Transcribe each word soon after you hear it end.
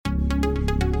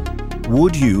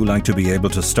Would you like to be able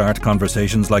to start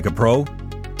conversations like a pro?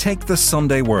 Take the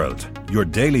Sunday World, your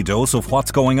daily dose of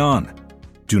what's going on.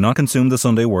 Do not consume the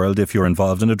Sunday World if you're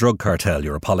involved in a drug cartel,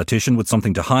 you're a politician with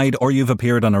something to hide, or you've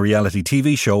appeared on a reality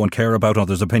TV show and care about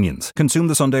others' opinions. Consume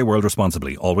the Sunday World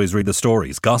responsibly. Always read the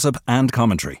stories, gossip and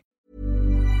commentary.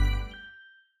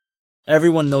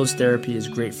 Everyone knows therapy is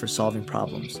great for solving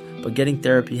problems, but getting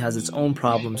therapy has its own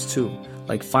problems too,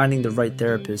 like finding the right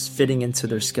therapist, fitting into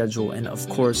their schedule, and of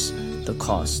course, the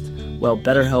cost. Well,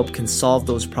 BetterHelp can solve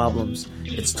those problems.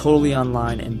 It's totally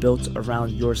online and built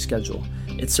around your schedule.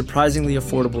 It's surprisingly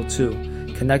affordable too.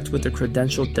 Connect with a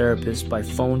credentialed therapist by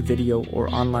phone, video,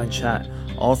 or online chat,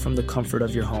 all from the comfort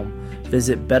of your home.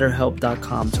 Visit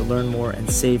BetterHelp.com to learn more and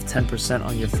save 10%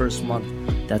 on your first month.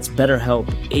 That's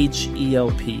BetterHelp,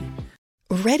 H-E-L-P.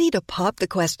 Ready to pop the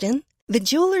question? The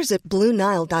jewelers at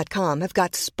BlueNile.com have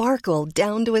got sparkle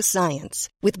down to a science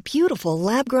with beautiful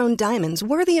lab-grown diamonds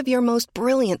worthy of your most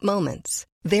brilliant moments.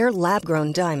 Their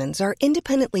lab-grown diamonds are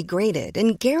independently graded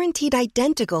and guaranteed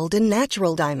identical to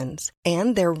natural diamonds,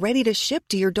 and they're ready to ship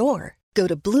to your door. Go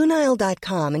to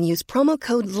BlueNile.com and use promo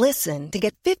code LISTEN to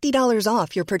get $50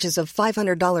 off your purchase of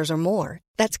 $500 or more.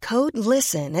 That's code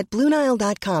LISTEN at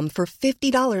BlueNile.com for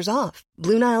 $50 off.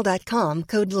 BlueNile.com,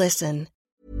 code LISTEN.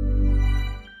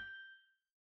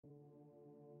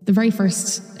 The very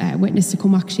first witness to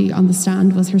come actually on the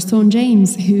stand was her son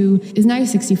James, who is now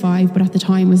 65, but at the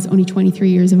time was only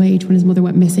 23 years of age when his mother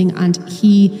went missing, and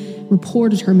he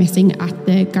reported her missing at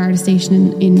the Garda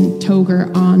station in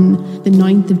Toger on the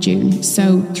 9th of June,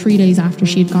 so 3 days after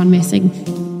she had gone missing.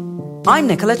 I'm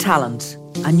Nicola Tallant,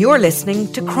 and you're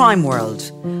listening to Crime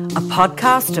World, a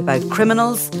podcast about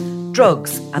criminals,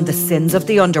 drugs and the sins of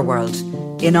the underworld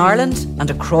in Ireland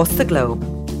and across the globe.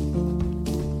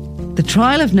 The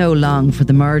trial of Noel Long for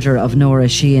the murder of Nora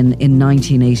Sheehan in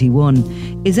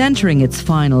 1981 is entering its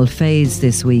final phase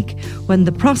this week, when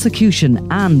the prosecution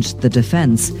and the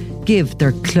defence give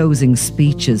their closing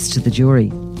speeches to the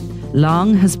jury.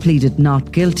 Long has pleaded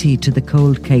not guilty to the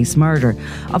cold case murder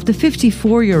of the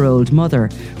 54-year-old mother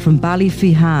from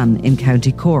Ballyfeehan in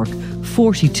County Cork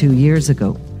 42 years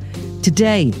ago.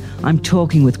 Today, I'm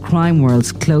talking with Crime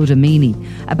World's Clodagh Meany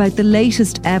about the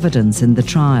latest evidence in the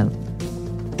trial.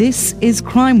 This is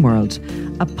Crime World,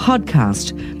 a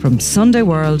podcast from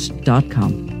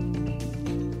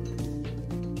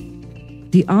SundayWorld.com.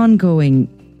 The ongoing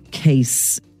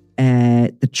case,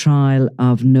 the trial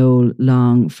of Noel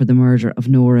Long for the murder of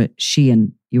Nora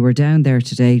Sheehan. You were down there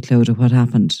today, Clodagh. What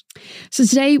happened? So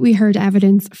today we heard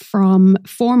evidence from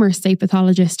former state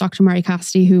pathologist Dr Marie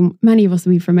Cassidy, whom many of us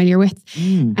will be familiar with.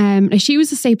 Now she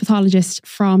was a state pathologist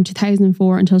from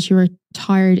 2004 until she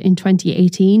retired in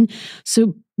 2018.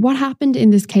 So what happened in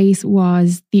this case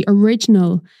was the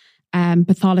original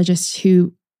pathologist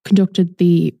who conducted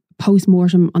the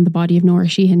post-mortem on the body of Nora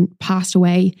Sheehan passed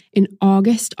away in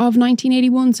August of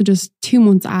 1981, so just 2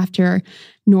 months after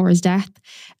Nora's death.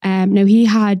 Now he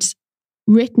had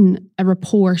written a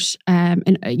report, a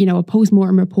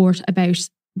post-mortem report about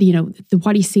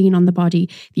what he's seen on the body,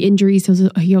 the injuries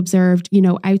he observed,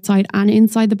 outside and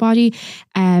inside the body.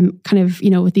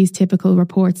 With these typical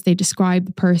reports, they describe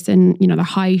the person, their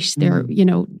height, their,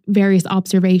 various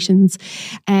observations.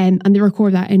 And they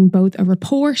record that in both a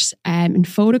report, in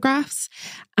photographs,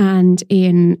 and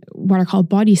in what are called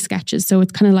body sketches. So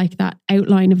it's kind of like that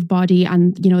outline of the body,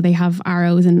 and, they have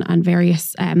arrows and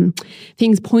various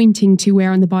things pointing to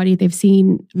where on the body they've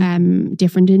seen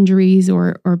different injuries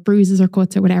or bruises or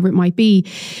cuts or whatever it might be.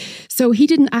 So he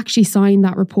didn't actually sign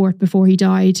that report before he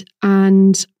died.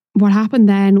 And what happened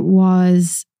then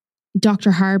was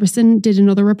Dr. Harbison did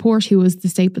another report, who was the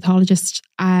state pathologist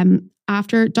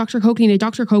after Dr. Coakley. Now,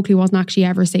 Dr. Coakley wasn't actually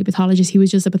ever a state pathologist. He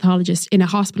was just a pathologist in a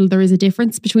hospital. There is a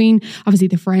difference between, obviously,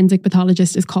 the forensic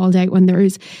pathologist is called out when there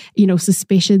is,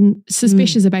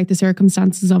 suspicious about the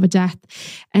circumstances of a death.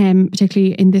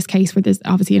 Particularly in this case, where there's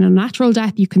obviously an unnatural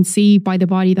death, you can see by the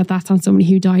body that that's not somebody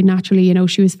who died naturally.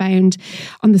 She was found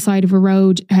on the side of a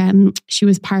road. She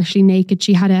was partially naked.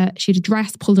 She had a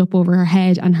dress pulled up over her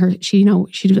head, and she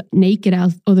was naked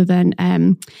other than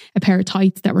a pair of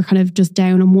tights that were kind of just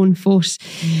down on one foot.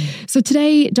 So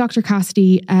today, Dr.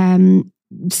 Cassidy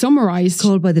summarised...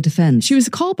 Called by the defence. She was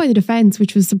called by the defence,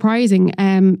 which was surprising.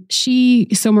 She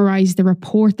summarised the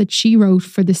report that she wrote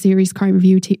for the Serious Crime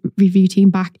Review team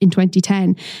back in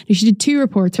 2010. Now, she did two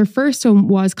reports. Her first one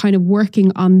was kind of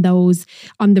working on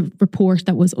the report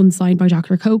that was unsigned by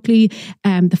Dr. Coakley,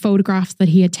 the photographs that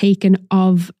he had taken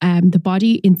of the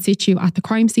body in situ at the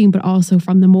crime scene, but also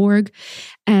from the morgue.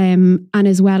 And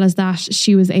as well as that,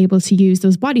 she was able to use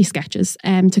those body sketches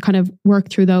to kind of work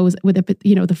through those with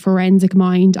the forensic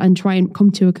mind and try and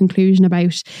come to a conclusion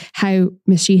about how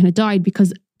Miss Sheehan had died,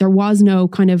 because there was no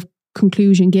kind of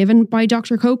conclusion given by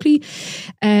Dr. Coakley.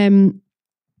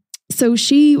 So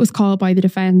she was called by the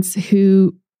defence,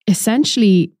 who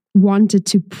essentially wanted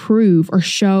to prove or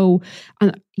show,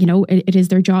 and it is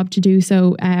their job to do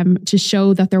so, to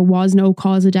show that there was no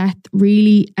cause of death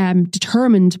really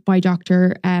determined by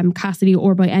Dr. Cassidy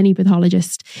or by any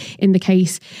pathologist in the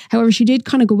case. However, she did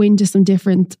kind of go into some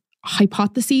different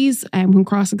hypotheses when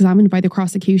cross-examined by the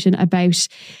prosecution about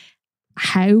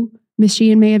how Miss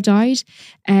Sheehan may have died.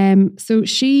 So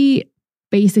she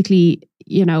basically,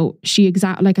 she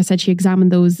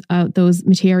examined those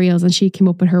materials, and she came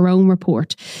up with her own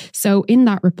report. So in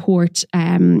that report,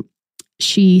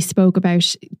 she spoke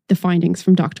about the findings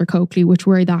from Dr. Coakley, which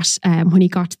were that when he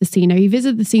got to the scene, now he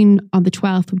visited the scene on the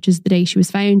 12th, which is the day she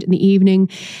was found, in the evening,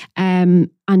 and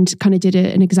kind of did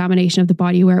an examination of the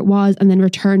body where it was, and then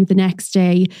returned the next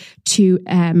day to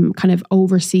kind of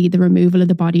oversee the removal of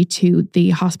the body to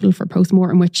the hospital for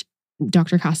postmortem, which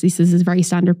Dr. Cassidy says is a very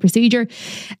standard procedure.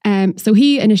 So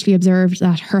he initially observed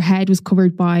that her head was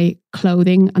covered by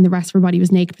clothing and the rest of her body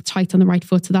was naked with tights on the right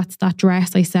foot. So that's that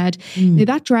dress I said. Now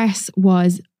that dress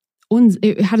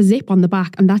it had a zip on the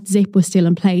back, and that zip was still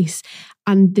in place.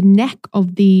 And the neck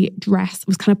of the dress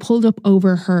was kind of pulled up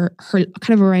over her kind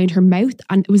of around her mouth,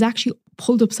 and it was actually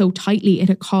pulled up so tightly it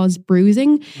had caused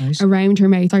bruising around her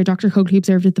mouth. Dr. Coakley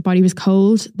observed that the body was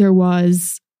cold. There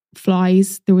was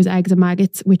flies, there was eggs and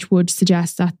maggots, which would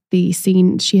suggest that the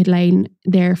scene, she had lain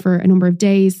there for a number of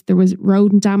days. There was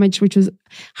rodent damage, which was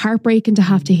heartbreaking to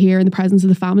have to hear in the presence of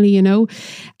the family.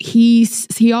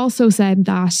 He also said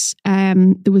that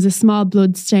there was a small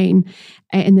blood stain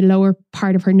in the lower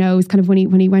part of her nose. Kind of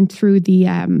when he went through the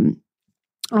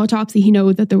autopsy, he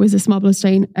knew that there was a small blood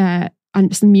stain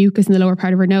and some mucus in the lower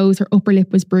part of her nose. Her upper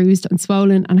lip was bruised and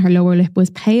swollen, and her lower lip was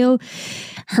pale.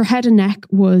 Her head and neck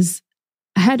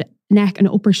and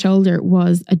upper shoulder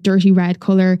was a dirty red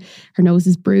colour. Her nose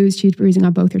is bruised. She had bruising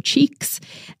on both her cheeks.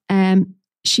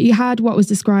 She had what was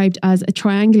described as a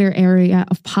triangular area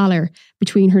of pallor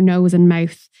between her nose and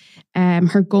mouth.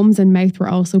 Her gums and mouth were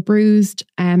also bruised.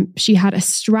 She had a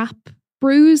strap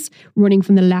bruise running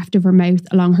from the left of her mouth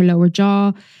along her lower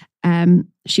jaw.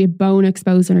 She had bone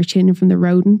exposed on her chin from the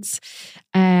rodents.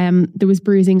 There was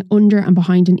bruising under and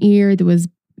behind an ear. There was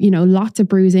lots of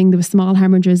bruising. There was small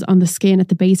hemorrhages on the skin at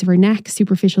the base of her neck,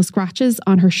 superficial scratches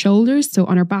on her shoulders, so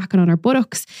on her back and on her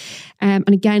buttocks. And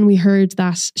again, we heard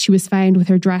that she was found with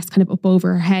her dress kind of up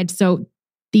over her head. So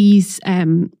these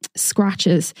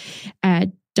scratches,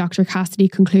 Dr. Cassidy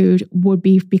concluded, would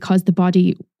be because the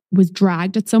body was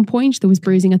dragged at some point. There was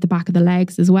bruising at the back of the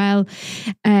legs as well.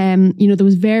 There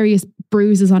was various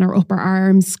bruises on her upper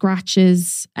arms,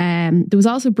 scratches. There was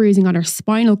also bruising on her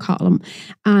spinal column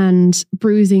and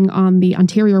bruising on the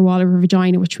anterior wall of her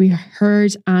vagina, which we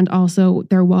heard. And also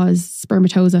there was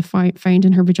spermatoza found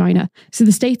in her vagina. So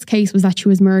the state's case was that she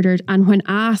was murdered. And when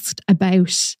asked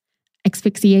about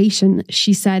asphyxiation,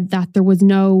 she said that there was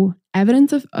no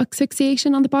evidence of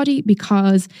asphyxiation on the body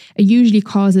because it usually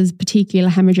causes petechial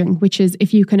hemorrhaging, which is,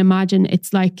 if you can imagine,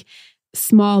 it's like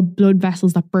small blood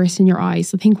vessels that burst in your eyes.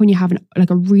 So think when you have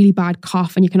a really bad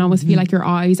cough and you can almost feel like your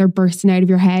eyes are bursting out of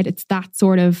your head. It's that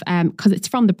sort of, because it's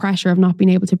from the pressure of not being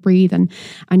able to breathe and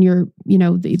your,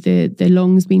 the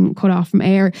lungs being cut off from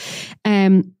air.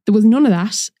 There was none of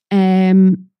that.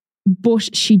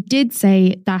 But she did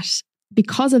say that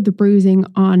because of the bruising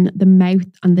on the mouth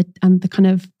and the kind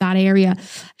of that area,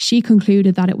 she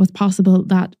concluded that it was possible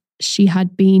that she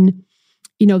had been,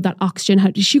 that oxygen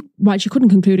while she couldn't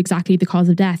conclude exactly the cause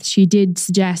of death, she did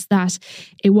suggest that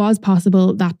it was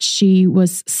possible that she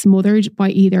was smothered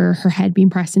by either her head being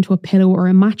pressed into a pillow or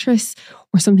a mattress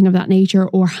or something of that nature,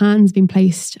 or hands being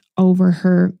placed over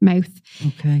her mouth.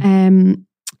 Okay.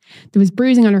 There was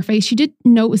bruising on her face. She did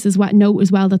note as well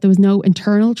that there was no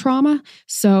internal trauma.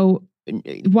 So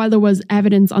while there was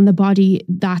evidence on the body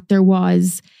that there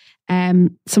was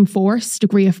some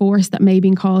degree of force that may have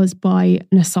been caused by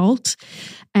an assault,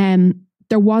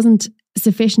 there wasn't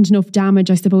sufficient enough damage,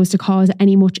 I suppose, to cause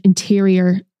any much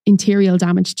interior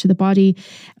damage to the body.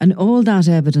 And all that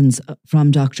evidence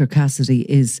from Dr. Cassidy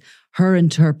is her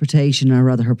interpretation, or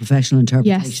rather her professional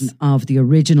interpretation of the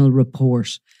original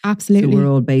report. Absolutely. So we're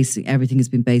all everything has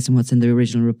been based on what's in the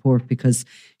original report, because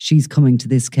she's coming to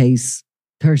this case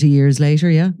 30 years later,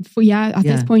 yeah? At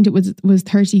this point it was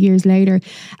 30 years later.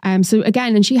 So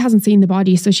again, and she hasn't seen the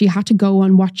body, so she had to go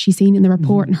on what she's seen in the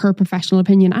report and her professional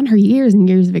opinion and her years and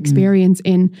years of experience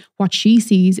in what she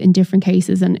sees in different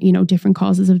cases and, different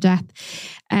causes of death.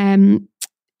 While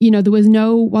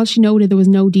she noted there was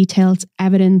no detailed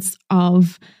evidence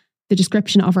of the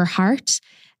description of her heart,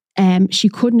 she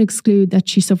couldn't exclude that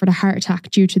she suffered a heart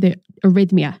attack due to the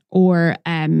arrhythmia or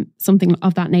something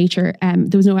of that nature.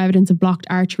 There was no evidence of blocked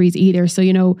arteries either.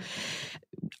 So,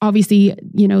 obviously,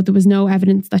 there was no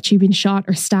evidence that she'd been shot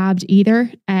or stabbed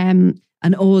either.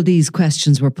 And all these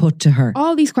questions were put to her.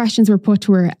 All these questions were put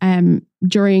to her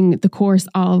during the course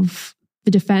of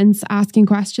the defence asking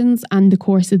questions and the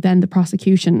course of then the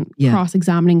prosecution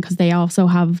cross-examining, because they also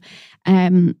have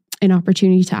an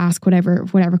opportunity to ask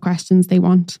whatever questions they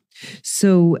want.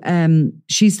 So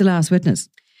she's the last witness?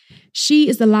 She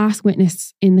is the last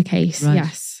witness in the case, right.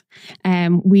 Yes.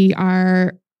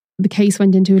 The case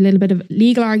went into a little bit of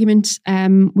legal argument,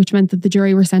 which meant that the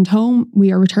jury were sent home.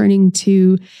 We are returning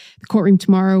to the courtroom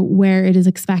tomorrow, where it is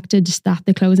expected that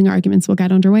the closing arguments will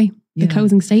get underway, the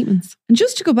closing statements. And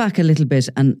just to go back a little bit,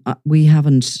 and we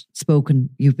haven't spoken,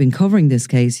 you've been covering this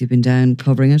case, you've been down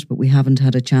covering it, but we haven't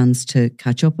had a chance to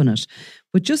catch up on it.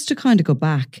 But just to kind of go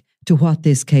back to what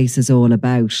this case is all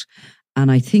about,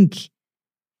 and I think,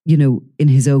 in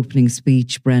his opening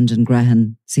speech, Brendan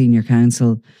Grehan, senior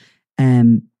counsel,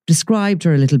 described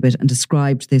her a little bit and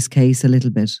described this case a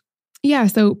little bit. Yeah,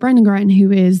 so Brendan Grehan,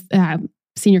 who is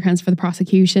senior counsel for the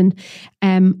prosecution,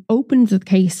 opened the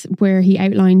case where he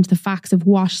outlined the facts of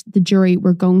what the jury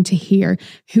were going to hear,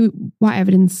 what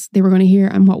evidence they were going to hear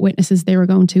and what witnesses they were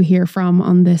going to hear from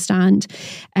on the stand.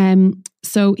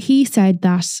 So he said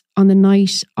that on the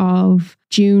night of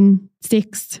June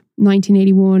 6th,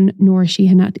 1981, Nora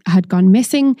Sheehan had gone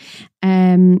missing.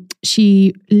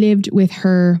 She lived with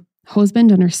her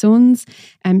husband and her sons.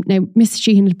 Now, Miss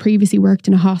Sheehan had previously worked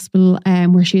in a hospital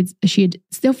where she had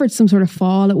suffered some sort of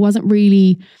fall. It wasn't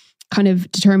really kind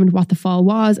of determined what the fall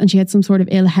was, and she had some sort of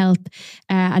ill health.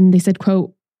 And they said,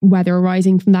 quote, whether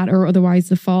arising from that or otherwise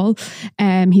the fall.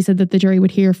 He said that the jury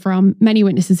would hear from many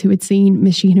witnesses who had seen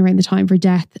Miss Sheehan around the time of her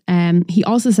death. He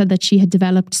also said that she had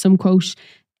developed some, quote,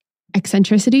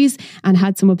 eccentricities and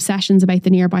had some obsessions about the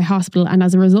nearby hospital, and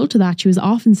as a result of that she was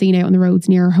often seen out on the roads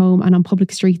near her home and on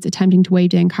public streets attempting to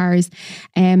wave down cars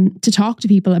to talk to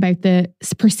people about the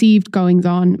perceived goings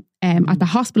on at the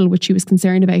hospital, which she was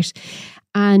concerned about.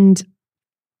 And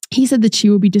he said that she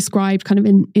would be described kind of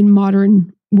in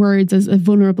modern words as a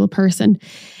vulnerable person.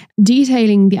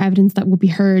 Detailing the evidence that would be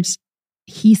heard,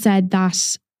 he said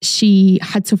that she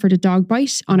had suffered a dog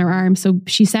bite on her arm. So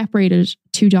she separated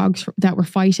two dogs that were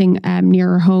fighting near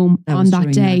her home on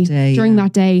that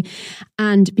day.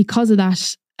 And because of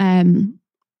that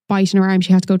bite in her arm,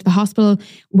 she had to go to the hospital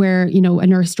where, a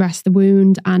nurse dressed the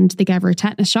wound and they gave her a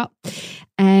tetanus shot.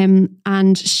 And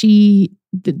the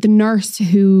nurse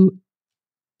who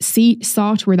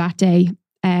saw to her that day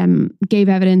gave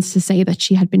evidence to say that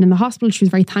she had been in the hospital. She was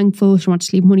very thankful. She wanted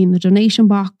to leave money in the donation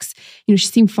box. She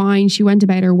seemed fine. She went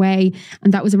about her way.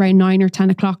 And that was around 9 or 10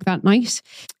 o'clock that night.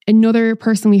 Another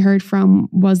person we heard from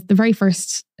was the very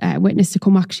first witness to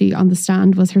come actually on the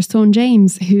stand was her son,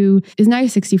 James, who is now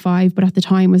 65, but at the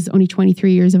time was only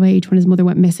 23 years of age when his mother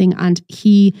went missing. And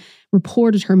he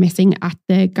reported her missing at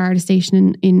the Garda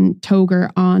station in Toger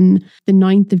on the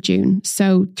 9th of June.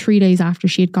 So 3 days after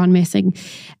she had gone missing.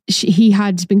 He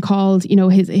had been called,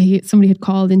 somebody had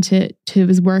called into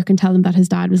his work and tell him that his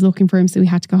dad was looking for him. So he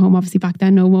had to go home. Obviously back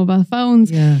then, no mobile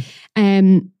phones. Yeah.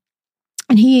 And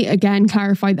he again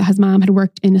clarified that his mom had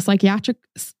worked in a psychiatric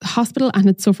hospital and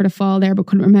had suffered a fall there, but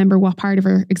couldn't remember what part of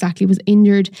her exactly was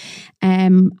injured.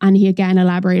 And he again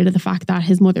elaborated the fact that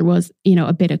his mother was,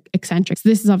 a bit eccentric. So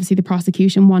this is obviously the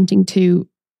prosecution wanting to,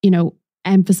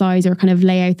 emphasize or kind of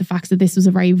lay out the facts that this was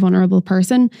a very vulnerable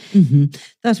person. Mm-hmm.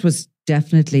 That was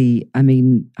definitely,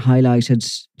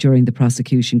 highlighted during the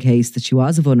prosecution case that she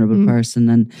was a vulnerable person.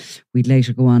 And we'd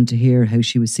later go on to hear how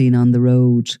she was seen on the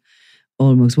road,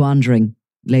 almost wandering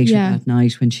later that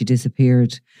night when she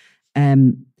disappeared.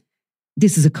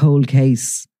 This is a cold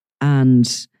case.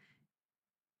 And,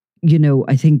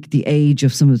 I think the age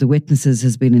of some of the witnesses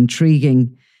has been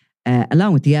intriguing,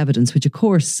 along with the evidence, which of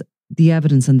course, the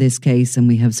evidence on this case, and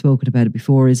we have spoken about it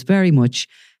before, is very much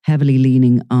heavily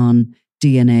leaning on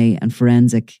DNA and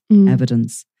forensic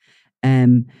evidence.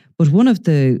 But one of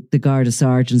the Garda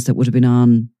sergeants that would have been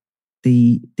on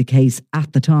the case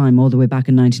at the time, all the way back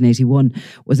in 1981,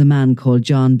 was a man called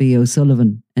John B.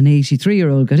 O'Sullivan. An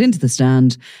 83-year-old got into the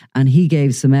stand and he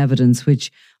gave some evidence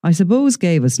which I suppose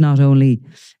gave us not only,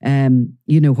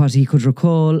 what he could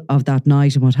recall of that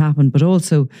night and what happened, but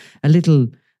also a little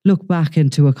look back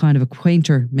into a kind of a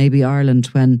quainter, maybe Ireland,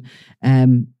 when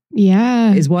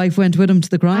his wife went with him to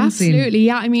the crime scene. Absolutely,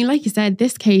 yeah. Like you said,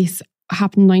 this case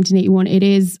happened in 1981. It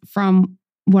is, from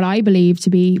what I believe to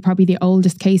be probably the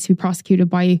oldest case to be prosecuted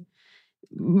by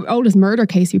oldest murder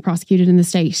case we prosecuted in the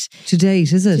state. To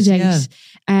date, is it? To date. Yeah.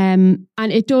 And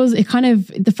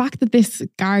the fact that this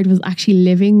guard was actually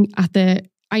living at the,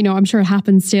 I know, I'm sure it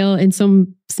happens still in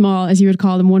some small, as you would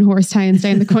call them, one-horse towns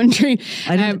down the country.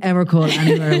 I don't ever call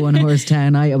anywhere a one-horse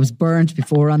town. I was burnt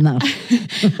before on that.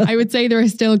 I would say there are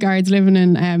still guards living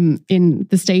in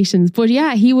the stations. But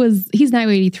yeah, he's now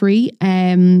 83.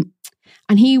 And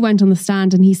he went on the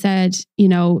stand and he said,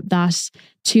 that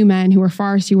two men who were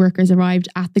forestry workers arrived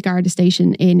at the Garda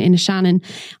station in Shannon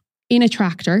in a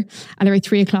tractor at about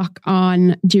 3:00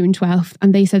 on June 12th.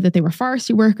 And they said that they were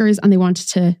forestry workers and they wanted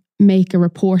to make a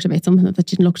report about something that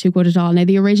didn't look too good at all. Now,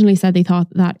 they originally said they thought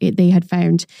that they had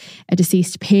found a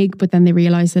deceased pig, but then they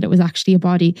realised that it was actually a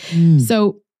body.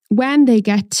 So when they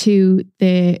get to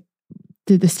the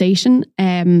station,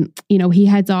 he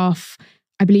heads off,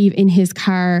 I believe, in his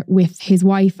car with his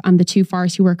wife and the two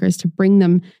forestry workers to bring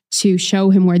them to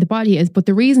show him where the body is. But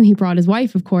the reason he brought his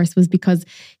wife, of course, was because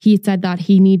he had said that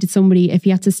he needed somebody, if he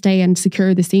had to stay and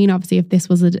secure the scene, obviously if this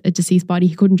was a deceased body,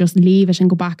 he couldn't just leave it and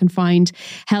go back and find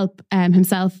help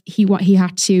himself. He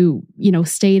had to,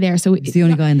 stay there. So he's the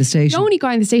only guy in the station. The only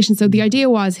guy in the station. So the idea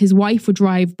was his wife would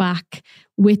drive back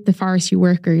with the forestry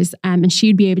workers and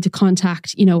she'd be able to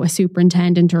contact, a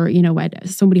superintendent or,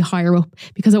 somebody higher up,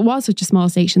 because it was such a small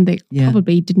station. They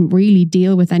probably didn't really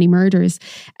deal with any murders.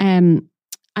 And,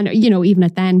 even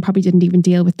at then, probably didn't even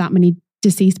deal with that many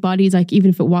deceased bodies. Like, even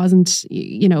if it wasn't,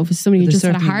 if somebody just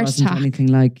had a heart attack. Anything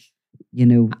like,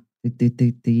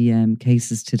 the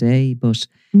cases today. But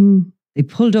they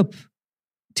pulled up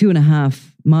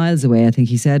 2.5 miles away, I think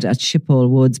he said, at Shiphole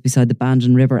Woods beside the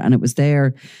Bandon River. And it was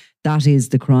there. That is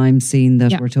the crime scene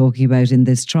that we're talking about in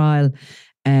this trial.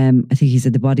 I think he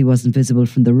said the body wasn't visible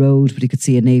from the road, but he could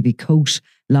see a navy coat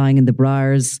lying in the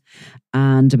briars.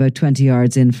 And about 20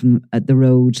 yards in from the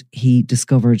road, he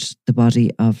discovered the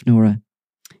body of Nora.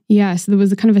 Yeah, so there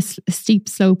was a kind of a steep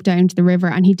slope down to the river.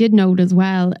 And he did note as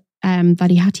well that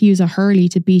he had to use a hurley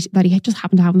to beat, that he just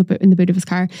happened to have in the boot of his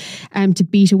car, to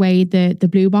beat away the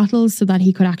blue bottles so that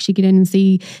he could actually get in and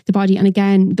see the body. And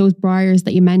again, those briars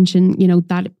that you mentioned,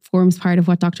 that forms part of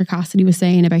what Dr. Cassidy was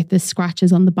saying about the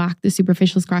scratches on the back, the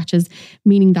superficial scratches,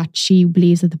 meaning that she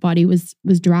believes that the body was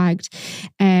dragged.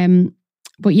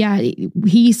 But yeah,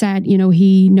 he said,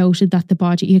 he noted that the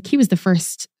body, he was the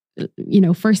first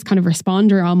kind of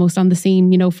responder almost on the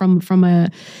scene, from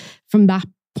that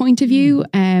point of view.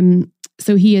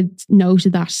 So he had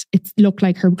noted that it looked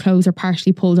like her clothes are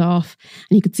partially pulled off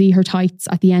and you could see her tights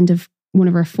at the end of one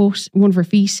of her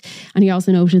feet. And he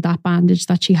also noted that bandage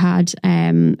that she had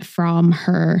from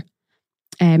her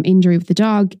injury with the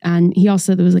dog. And he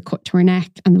also said there was a cut to her neck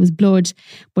and there was blood,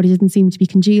 but it didn't seem to be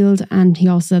congealed. And he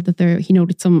also said that he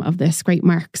noted some of the scrape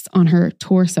marks on her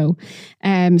torso.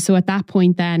 So at that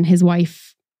point then his wife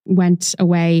went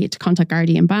away to contact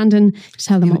Gardaí in Bandon to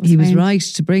tell them what was He found. was right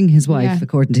to bring his wife,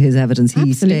 according to his evidence.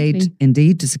 He stayed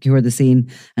indeed to secure the scene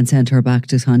and sent her back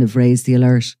to kind of raise the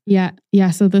alert. Yeah.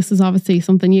 So this is obviously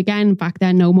something, again, back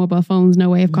then, no mobile phones, no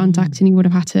way of contacting. He would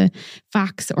have had to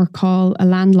fax or call a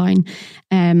landline.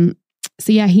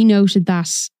 So yeah, he noted that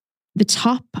the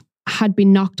top had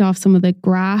been knocked off some of the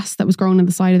grass that was growing on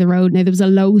the side of the road. Now there was a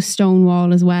low stone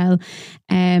wall as well,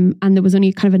 and there was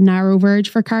only kind of a narrow verge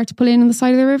for a car to pull in on the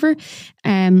side of the river.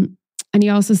 And he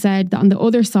also said that on the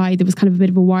other side there was kind of a bit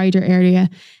of a wider area,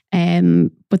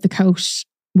 but the coat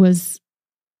was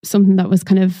something that was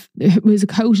it was a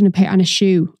coat and a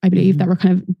shoe, I believe, that were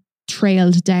kind of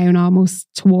trailed down almost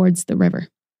towards the river.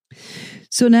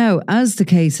 So now, as the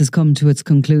case has come to its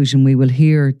conclusion, we will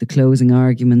hear the closing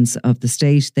arguments of the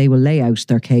state. They will lay out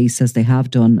their case as they have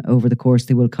done over the course.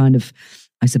 They will kind of,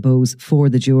 I suppose, for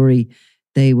the jury,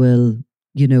 they will,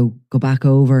 go back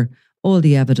over all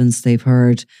the evidence they've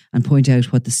heard and point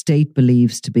out what the state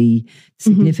believes to be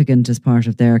significant as part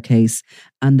of their case.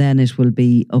 And then it will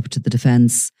be up to the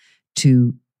defence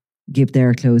to give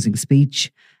their closing speech,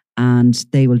 and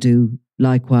they will do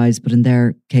likewise, but in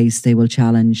their case, they will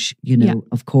challenge,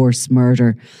 of course,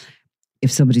 murder.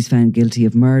 If somebody's found guilty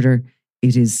of murder,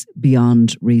 it is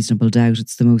beyond reasonable doubt.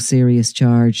 It's the most serious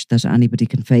charge that anybody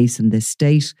can face in this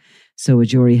state. So a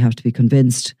jury have to be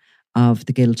convinced of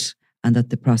the guilt and that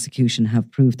the prosecution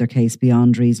have proved their case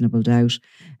beyond reasonable doubt.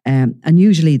 And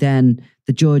usually then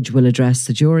the judge will address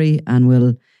the jury and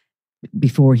will,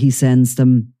 before he sends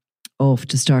them off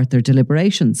to start their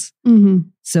deliberations.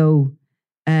 So,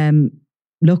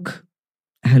 look,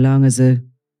 how long is a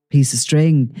piece of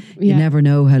string? You never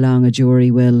know how long a jury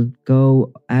will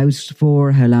go out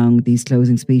for, how long these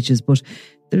closing speeches, but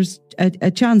there's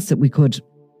a chance that we could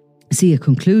see a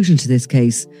conclusion to this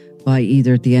case by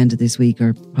either at the end of this week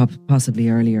or possibly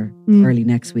early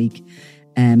next week.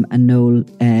 and Noel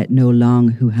Long,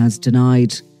 who has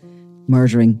denied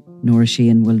murdering Nora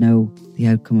Sheehan, will know the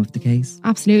outcome of the case.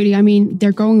 Absolutely. I mean,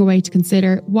 they're going away to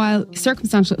consider, while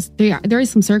circumstantial, there is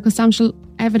some circumstantial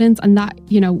evidence, and that,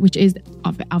 you know, which is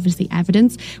obviously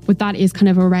evidence, but that is kind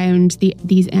of around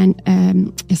these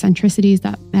eccentricities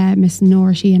that Miss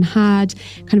Nora Sheehan had,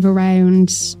 kind of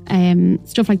around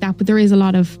stuff like that. But there is a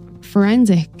lot of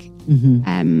forensic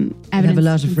evidence. They have a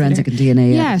lot of forensic and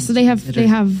DNA. Yeah, so they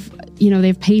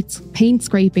have paint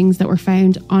scrapings that were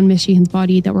found on Miss Sheehan's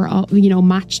body that were all, you know,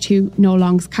 matched to Noel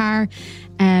Long's car.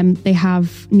 They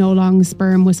have Noel Long's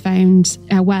sperm was found.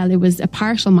 It was a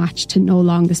partial match to Noel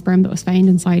Long, the sperm that was found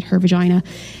inside her vagina.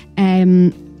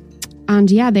 And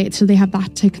yeah, they have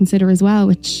that to consider as well.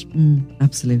 Which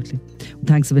absolutely.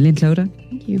 Thanks a million, Clodagh.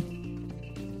 Thank you.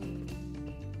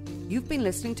 You've been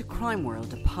listening to Crime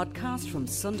World, a podcast from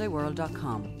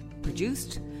SundayWorld.com,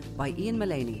 produced by Ian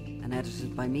Mullaney and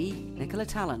edited by me, Nicola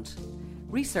Tallant.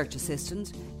 Research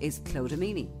assistant is Clodagh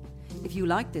Meany. If you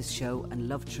like this show and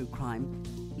love true crime,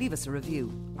 leave us a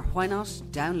review, or why not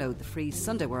download the free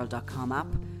SundayWorld.com app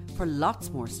for lots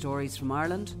more stories from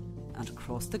Ireland and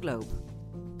across the globe.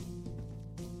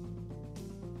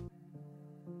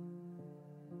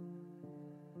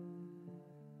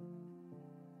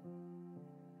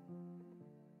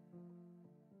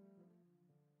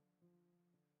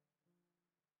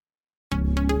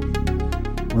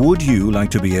 Would you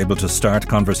like to be able to start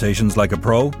conversations like a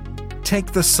pro?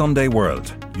 Take the Sunday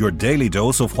World, your daily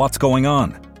dose of what's going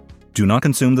on. Do not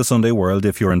consume the Sunday World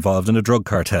if you're involved in a drug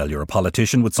cartel, you're a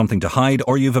politician with something to hide,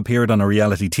 or you've appeared on a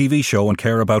reality TV show and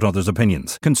care about others'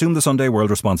 opinions. Consume the Sunday World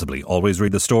responsibly. Always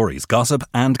read the stories, gossip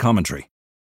and commentary.